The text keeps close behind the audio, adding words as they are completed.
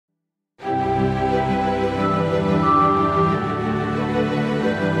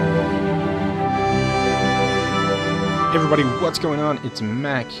everybody, what's going on? It's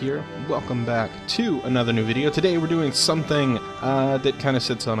Mac here. Welcome back to another new video. Today we're doing something that kind of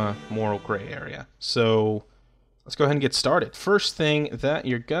sits on a moral gray area. So let's go ahead and get started. First thing that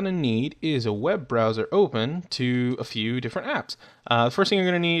you're gonna need is a web browser open to a few different apps. The first thing you're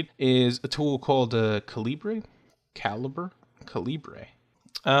gonna need is a tool called Calibra.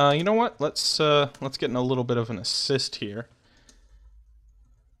 You know what? Let's get in a little bit of an assist here.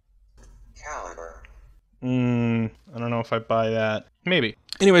 Calibra. I don't know if I buy that. Maybe.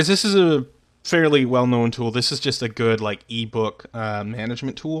 Anyways, this is a fairly well-known tool. This is just a good like ebook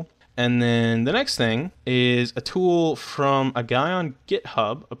management tool. And then the next thing is a tool from a guy on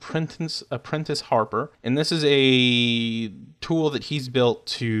GitHub, Apprentice Harper, and this is a tool that he's built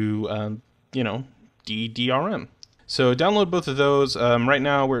to, DRM. So download both of those. Right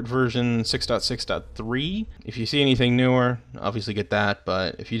now we're at version 6.6.3. If you see anything newer, obviously get that.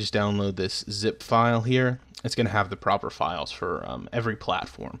 But if you just download this zip file here, it's going to have the proper files for every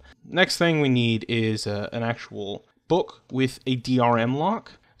platform. Next thing we need is an actual book with a DRM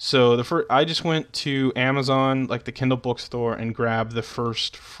lock. So I just went to Amazon, like the Kindle bookstore, and grabbed the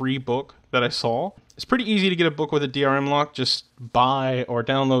first free book that I saw. It's pretty easy to get a book with a DRM lock. Just buy or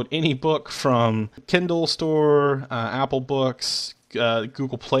download any book from Kindle store, Apple Books,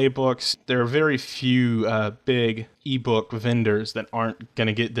 Google Play Books. There are very few big ebook vendors that are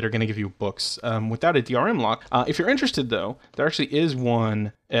gonna give you books without a DRM lock. If you're interested, though, there actually is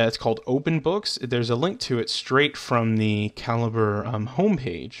one. It's called Open Books. There's a link to it straight from the Calibra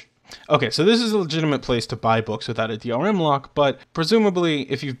homepage. Okay, so this is a legitimate place to buy books without a DRM lock, but presumably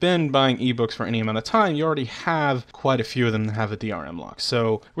if you've been buying ebooks for any amount of time, you already have quite a few of them that have a DRM lock.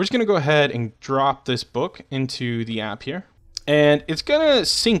 So we're just gonna go ahead and drop this book into the app here. And it's gonna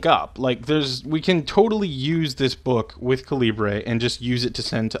sync up. Like we can totally use this book with Calibra and just use it to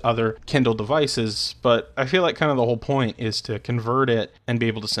send to other Kindle devices, but I feel like kind of the whole point is to convert it and be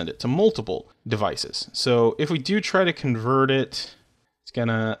able to send it to multiple devices. So if we do try to convert it, it's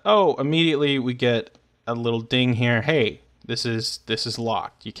gonna, immediately we get a little ding here. Hey, this is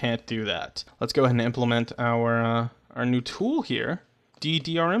locked. You can't do that. Let's go ahead and implement our new tool here,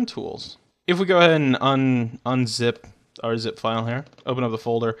 DRM Tools. If we go ahead and unzip our zip file here, open up the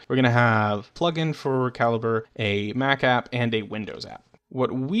folder, we're gonna have plugin for Calibra, a Mac app, and a Windows app.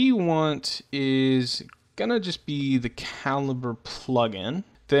 What we want is gonna just be the Calibra plugin.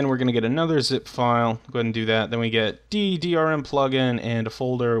 Then we're gonna get another zip file, go ahead and do that. Then we get DRM plugin and a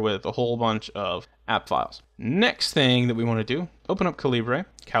folder with a whole bunch of app files. Next thing that we wanna do, open up Calibra.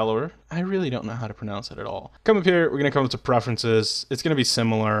 I really don't know how to pronounce it at all. Come up here, we're gonna come up to preferences. It's gonna be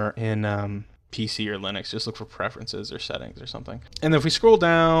similar in PC or Linux. Just look for preferences or settings or something. And then if we scroll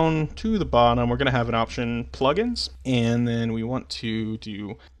down to the bottom, we're gonna have an option plugins. And then we want to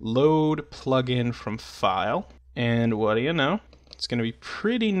do load plugin from file. And what do you know? It's gonna be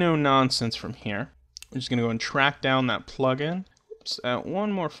pretty no nonsense from here. We're just gonna go and track down that plugin. Oops, add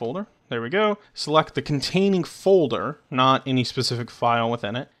one more folder. There we go. Select the containing folder, not any specific file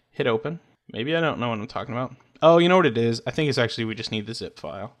within it. Hit open. Maybe I don't know what I'm talking about. Oh, you know what it is? I think it's actually we just need the zip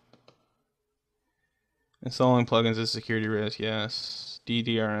file. Installing plugins is security risk, yes.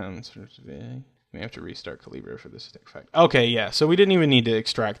 DRM. We have to restart Calibra for this to take effect. Okay, yeah, so we didn't even need to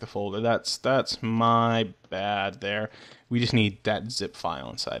extract the folder. That's my bad there. We just need that zip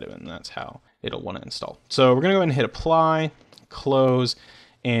file inside of it, and that's how it'll want to install. So we're gonna go ahead and hit apply, close,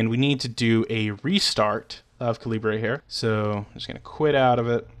 and we need to do a restart of Calibra here. So I'm just gonna quit out of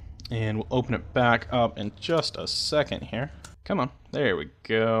it, and we'll open it back up in just a second here. Come on, there we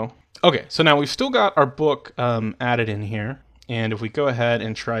go. Okay, so now we've still got our book added in here, and if we go ahead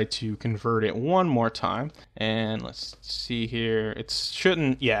and try to convert it one more time, and let's see here, it's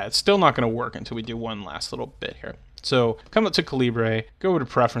still not going to work until we do one last little bit here. So come up to Calibra, go over to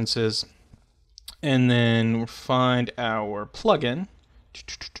preferences, and then we'll find our plugin.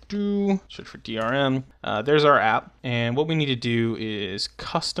 Search for DRM. There's our app, and what we need to do is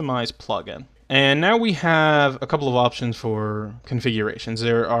customize plugin. And now we have a couple of options for configurations.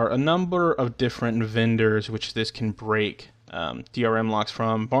 There are a number of different vendors which this can break DRM locks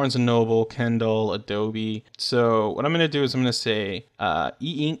from: Barnes & Noble, Kindle, Adobe. So what I'm going to do is I'm going to say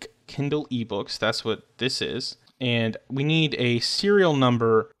e-ink Kindle eBooks. That's what this is. And we need a serial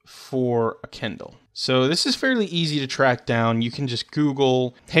number for a Kindle. So this is fairly easy to track down. You can just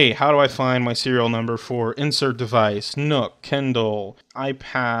Google, hey, how do I find my serial number for insert device, Nook, Kindle,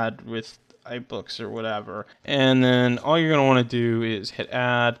 iPad with iBooks or whatever, and then all you're going to want to do is hit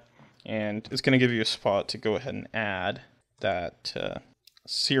add, and it's going to give you a spot to go ahead and add that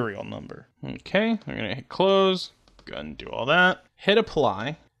serial number. Okay, we're going to hit close, go ahead and do all that, hit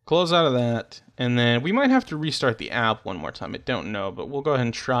apply, close out of that, and then we might have to restart the app one more time. I don't know, but we'll go ahead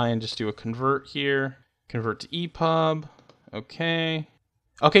and try and just do a convert here. Convert to EPUB. Okay.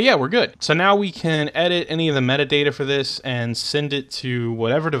 Okay, yeah, we're good. So now we can edit any of the metadata for this and send it to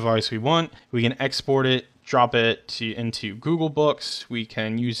whatever device we want. We can export it, drop it into Google Books. We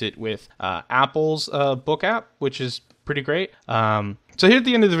can use it with Apple's book app, which is pretty great. So here at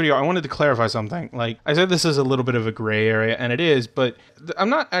the end of the video, I wanted to clarify something. Like I said, this is a little bit of a gray area, and it is, but I'm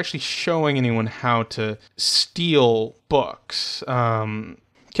not actually showing anyone how to steal books.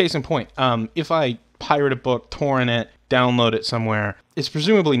 Case in point, if I pirate a book, torrent it, download it somewhere, it's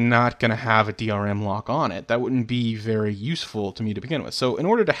presumably not going to have a DRM lock on it. That wouldn't be very useful to me to begin with. So in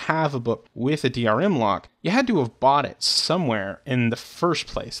order to have a book with a DRM lock, you had to have bought it somewhere in the first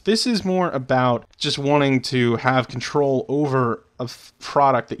place. This is more about just wanting to have control over a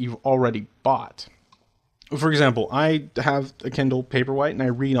product that you've already bought. For example, I have a Kindle Paperwhite and I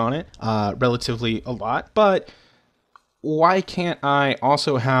read on it relatively a lot, but why can't I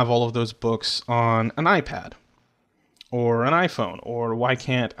also have all of those books on an iPad or an iPhone? Or why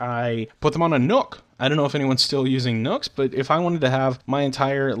can't I put them on a Nook? I don't know if anyone's still using Nooks, but if I wanted to have my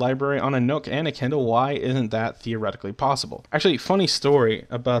entire library on a Nook and a Kindle, why isn't that theoretically possible? Actually, funny story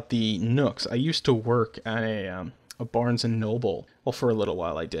about the Nooks. I used to work at a Barnes & Noble. Well, for a little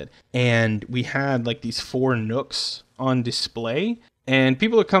while I did. And we had like these 4 Nooks on display. And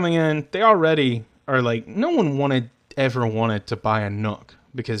people are coming in, they already are like, no one ever wanted to buy a Nook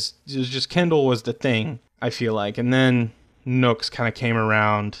because it was just Kindle was the thing, I feel like. And then Nooks kind of came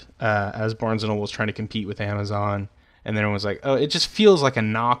around as Barnes & Noble was trying to compete with Amazon. And then it was like, oh, it just feels like a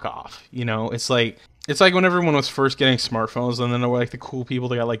knockoff. You know, it's like when everyone was first getting smartphones, and then there were like the cool people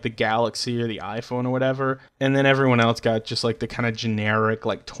that got like the Galaxy or the iPhone or whatever. And then everyone else got just like the kind of generic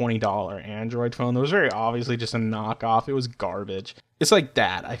like $20 Android phone that was very obviously just a knockoff. It was garbage. It's like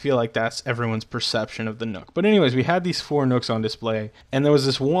that. I feel like that's everyone's perception of the Nook. But anyways, we had these 4 Nooks on display, and there was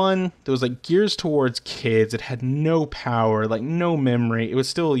this one that was like geared towards kids. It had no power, like no memory. It was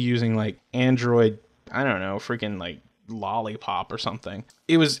still using like Android, I don't know, freaking like Lollipop or something.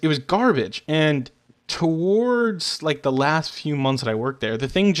 It was garbage. And towards like the last few months that I worked there, the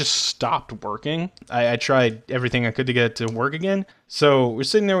thing just stopped working. I tried everything I could to get it to work again. So we're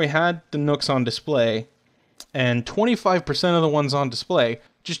sitting there, we had the Nooks on display, and 25% of the ones on display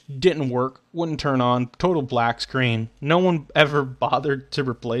just didn't work, wouldn't turn on, total black screen. No one ever bothered to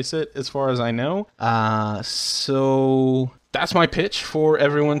replace it, as far as I know. So that's my pitch for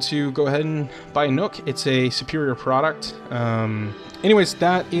everyone to go ahead and buy a Nook. It's a superior product. Anyways,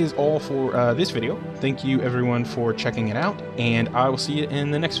 that is all for this video. Thank you everyone for checking it out, and I will see you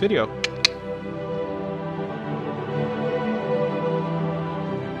in the next video.